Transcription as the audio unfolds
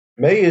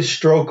May is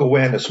Stroke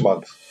Awareness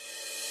Month.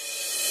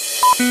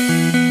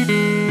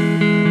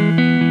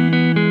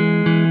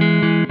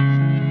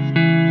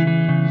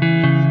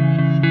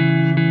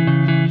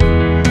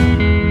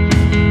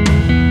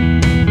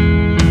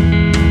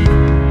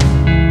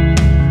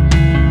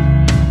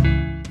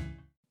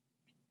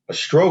 A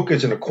stroke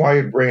is an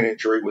acquired brain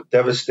injury with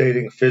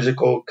devastating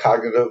physical,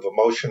 cognitive,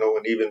 emotional,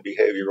 and even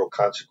behavioral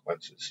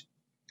consequences.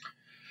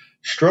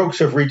 Strokes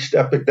have reached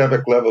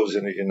epidemic levels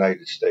in the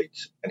United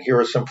States, and here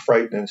are some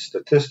frightening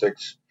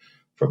statistics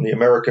from the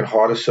American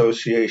Heart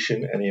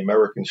Association and the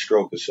American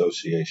Stroke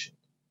Association.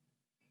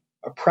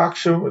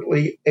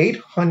 Approximately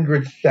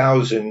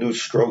 800,000 new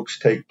strokes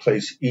take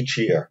place each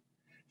year,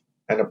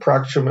 and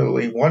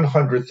approximately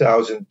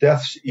 100,000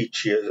 deaths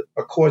each year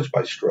are caused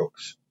by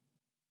strokes.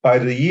 By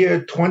the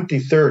year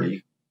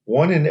 2030,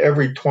 1 in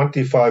every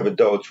 25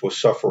 adults will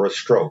suffer a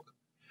stroke,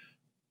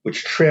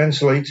 which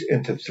translates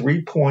into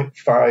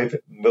 3.5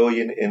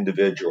 million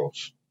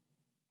individuals.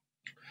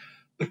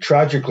 But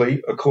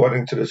tragically,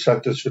 according to the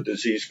Centers for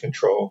Disease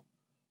Control,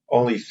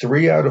 only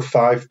 3 out of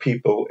 5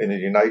 people in the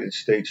United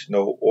States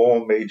know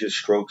all major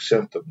stroke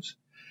symptoms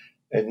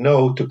and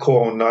know to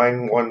call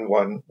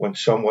 911 when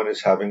someone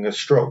is having a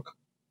stroke.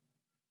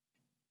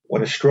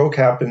 When a stroke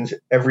happens,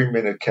 every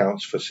minute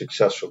counts for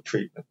successful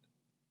treatment.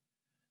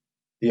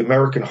 The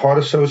American Heart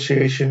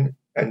Association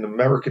and the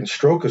American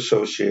Stroke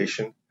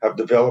Association have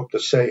developed a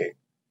saying,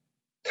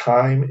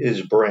 "Time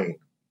is brain,"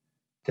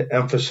 to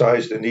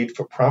emphasize the need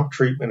for prompt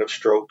treatment of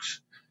strokes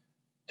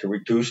to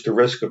reduce the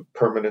risk of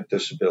permanent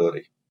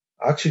disability.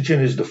 Oxygen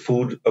is the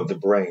food of the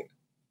brain,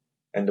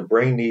 and the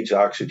brain needs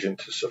oxygen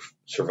to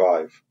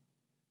survive.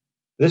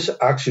 This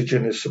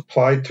oxygen is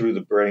supplied through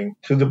the brain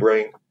to the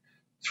brain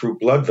through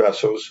blood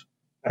vessels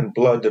and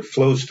blood that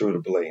flows through the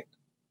brain.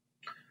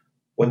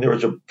 When there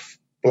is a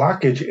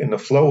blockage in the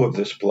flow of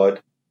this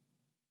blood,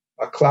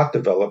 a clot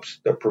develops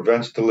that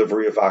prevents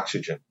delivery of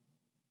oxygen.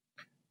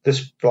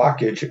 This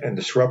blockage and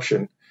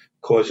disruption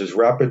causes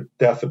rapid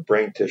death of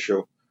brain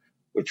tissue,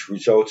 which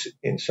results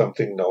in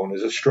something known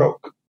as a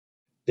stroke.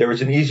 There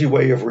is an easy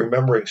way of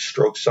remembering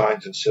stroke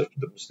signs and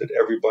symptoms that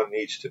everyone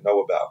needs to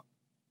know about.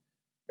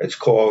 It's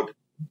called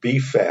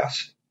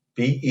BEFAST,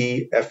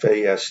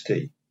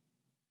 B-E-F-A-S-T.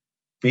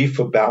 B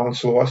for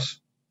balance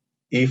loss,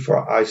 E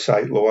for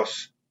eyesight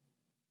loss,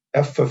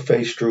 F for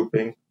face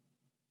drooping,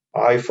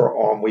 I for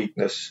arm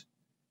weakness,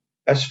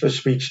 S for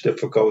speech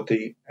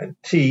difficulty, and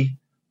T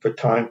for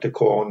time to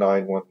call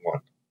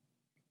 911.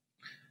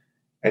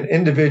 An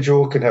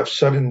individual can have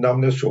sudden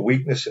numbness or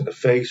weakness in the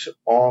face,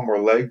 arm, or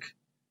leg,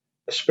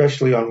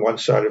 especially on one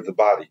side of the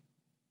body.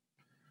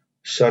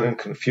 Sudden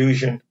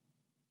confusion,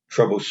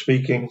 trouble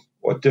speaking,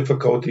 or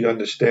difficulty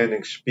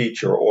understanding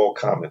speech are all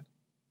common.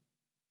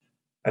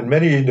 And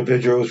many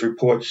individuals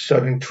report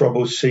sudden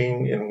trouble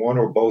seeing in one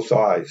or both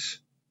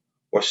eyes,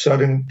 or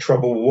sudden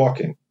trouble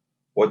walking,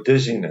 or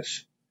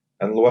dizziness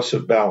and loss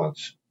of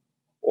balance,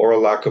 or a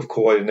lack of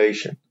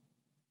coordination.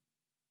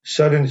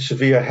 Sudden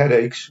severe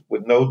headaches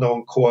with no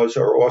known cause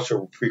are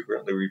also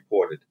frequently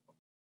reported.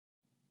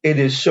 It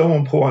is so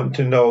important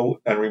to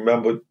know and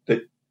remember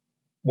that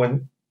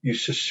when you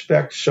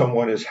suspect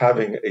someone is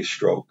having a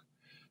stroke,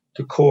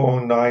 to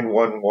call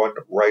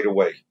 911 right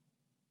away.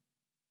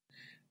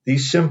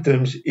 These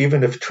symptoms,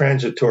 even if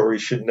transitory,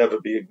 should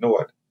never be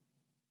ignored.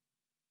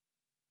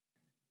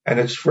 And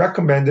it's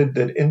recommended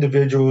that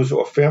individuals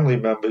or family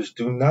members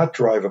do not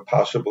drive a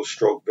possible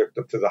stroke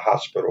victim to the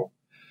hospital,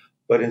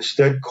 but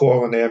instead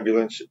call an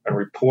ambulance and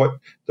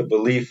report the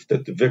belief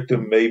that the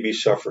victim may be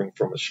suffering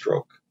from a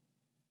stroke.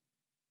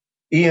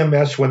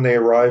 EMS, when they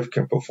arrive,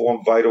 can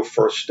perform vital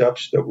first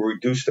steps that will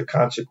reduce the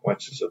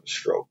consequences of a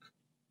stroke.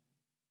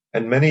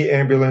 And many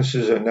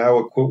ambulances are now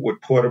equipped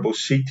with portable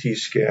CT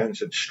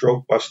scans and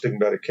stroke-busting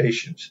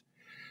medications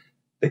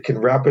that can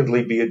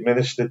rapidly be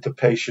administered to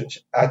patients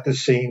at the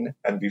scene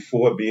and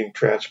before being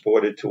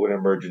transported to an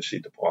emergency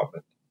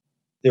department.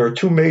 There are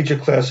 2 major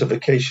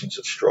classifications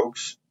of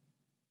strokes,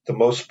 the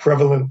most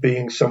prevalent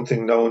being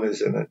something known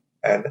as an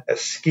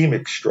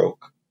ischemic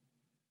stroke,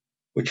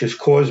 which is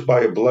caused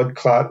by a blood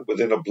clot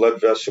within a blood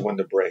vessel in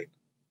the brain.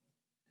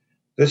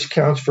 This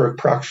counts for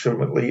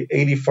approximately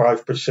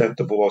 85%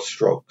 of all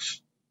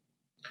strokes.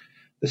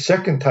 The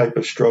second type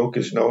of stroke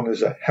is known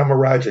as a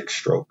hemorrhagic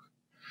stroke,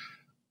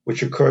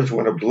 which occurs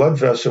when a blood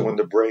vessel in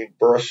the brain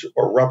bursts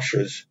or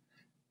ruptures,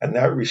 and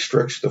that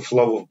restricts the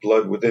flow of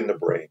blood within the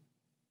brain.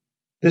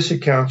 This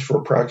accounts for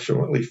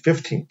approximately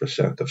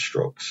 15% of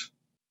strokes.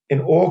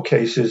 In all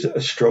cases, a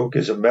stroke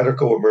is a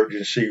medical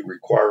emergency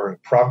requiring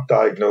prompt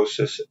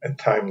diagnosis and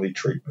timely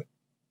treatment.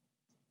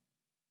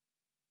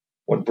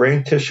 When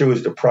brain tissue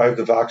is deprived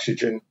of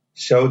oxygen,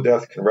 cell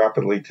death can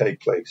rapidly take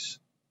place.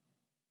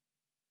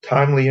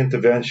 Timely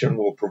intervention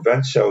will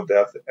prevent cell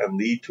death and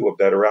lead to a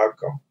better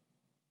outcome.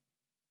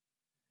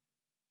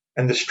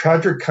 And the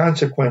tragic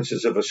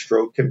consequences of a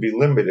stroke can be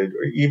limited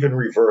or even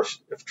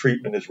reversed if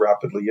treatment is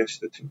rapidly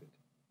instituted.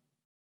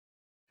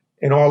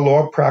 In our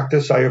law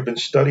practice, I have been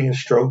studying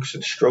strokes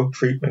and stroke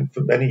treatment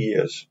for many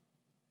years.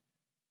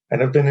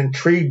 and have been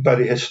intrigued by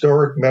the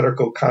historic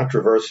medical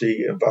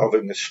controversy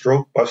involving the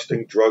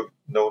stroke-busting drug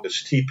known as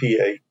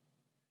TPA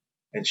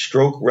and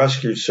stroke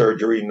rescue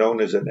surgery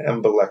known as an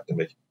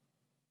embolectomy.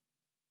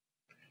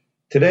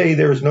 Today,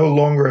 there is no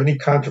longer any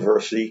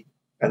controversy,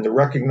 and the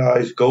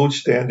recognized gold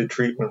standard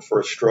treatment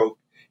for a stroke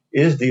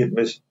is the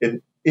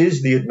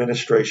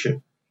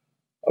administration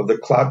of the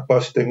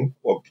clot-busting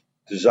or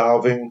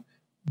dissolving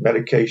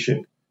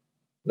medication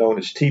known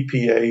as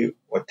TPA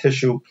or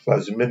tissue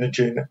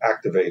plasminogen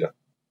activator.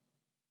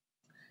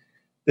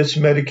 This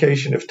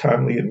medication, if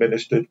timely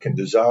administered, can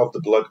dissolve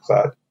the blood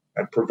clot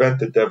and prevent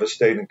the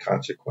devastating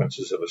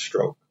consequences of a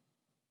stroke.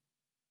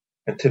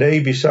 And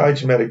today,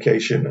 besides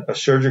medication, a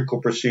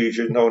surgical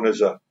procedure known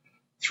as a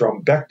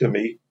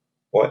thrombectomy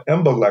or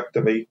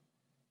embolectomy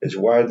is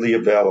widely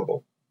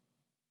available.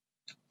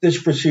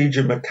 This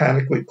procedure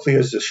mechanically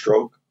clears the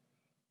stroke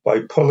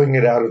by pulling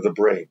it out of the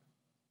brain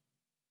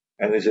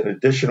and is an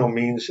additional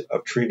means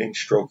of treating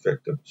stroke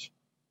victims.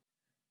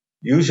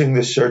 Using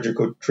this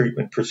surgical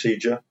treatment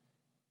procedure,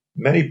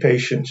 many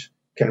patients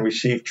can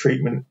receive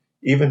treatment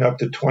even up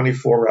to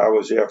 24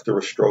 hours after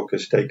a stroke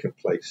has taken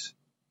place.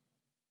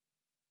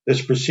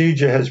 This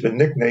procedure has been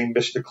nicknamed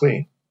Mr.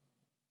 Clean.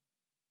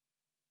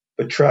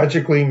 But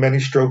tragically, many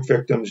stroke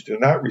victims do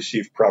not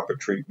receive proper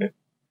treatment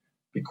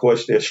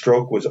because their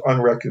stroke was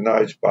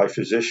unrecognized by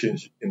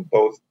physicians in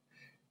both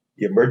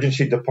the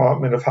emergency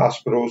department of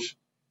hospitals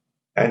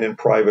and in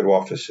private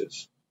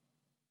offices.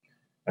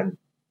 And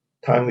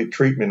timely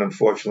treatment,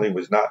 unfortunately,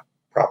 was not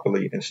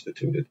properly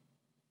instituted.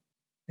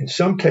 In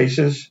some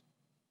cases,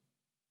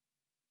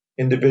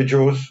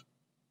 individuals,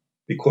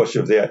 because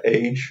of their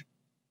age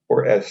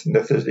or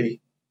ethnicity,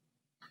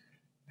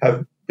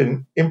 have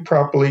been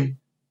improperly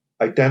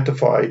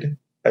identified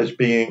as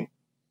being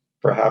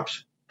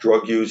perhaps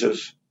drug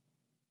users,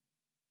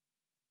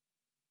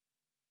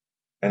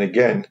 and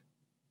again,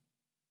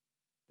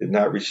 did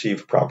not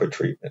receive proper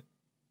treatment.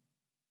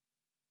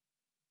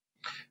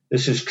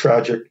 This is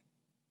tragic,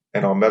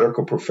 and our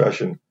medical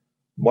profession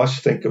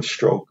must think of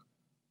stroke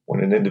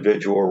when an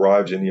individual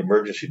arrives in the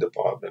emergency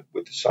department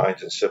with the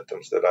signs and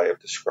symptoms that I have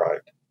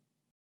described.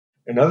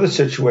 In other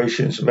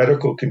situations,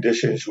 medical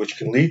conditions which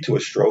can lead to a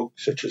stroke,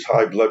 such as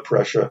high blood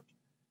pressure,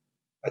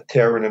 a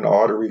tear in an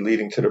artery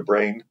leading to the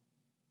brain,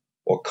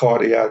 or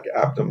cardiac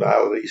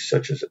abnormalities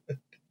such as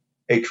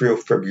atrial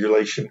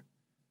fibrillation,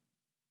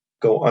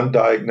 go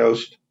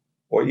undiagnosed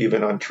or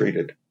even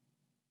untreated.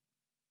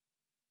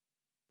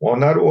 While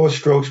not all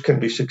strokes can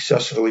be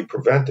successfully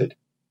prevented,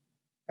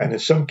 and in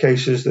some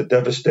cases the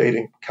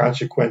devastating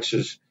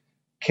consequences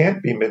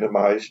can't be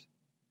minimized,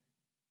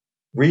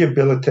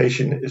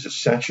 rehabilitation is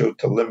essential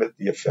to limit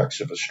the effects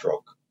of a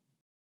stroke.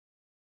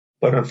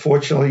 But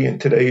unfortunately, in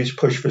today's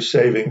push for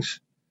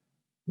savings,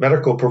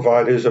 medical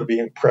providers are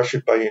being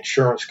pressured by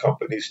insurance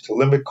companies to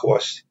limit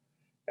costs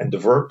and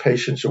divert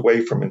patients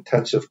away from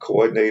intensive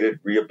coordinated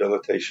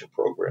rehabilitation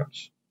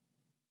programs.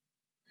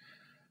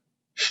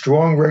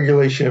 Strong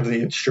regulation of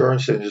the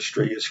insurance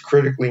industry is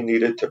critically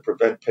needed to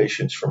prevent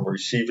patients from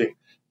receiving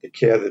the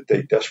care that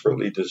they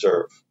desperately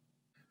deserve.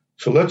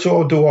 So let's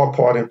all do our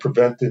part in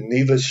preventing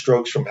needless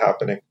strokes from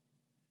happening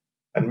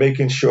and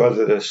making sure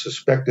that a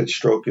suspected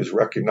stroke is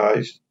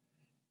recognized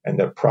and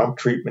that prompt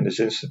treatment is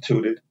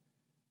instituted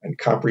and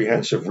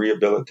comprehensive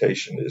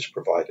rehabilitation is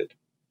provided.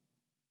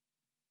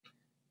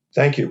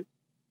 Thank you,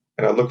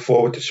 and I look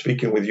forward to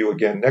speaking with you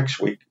again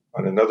next week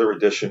on another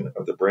edition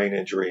of the Brain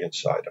Injury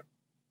Insider.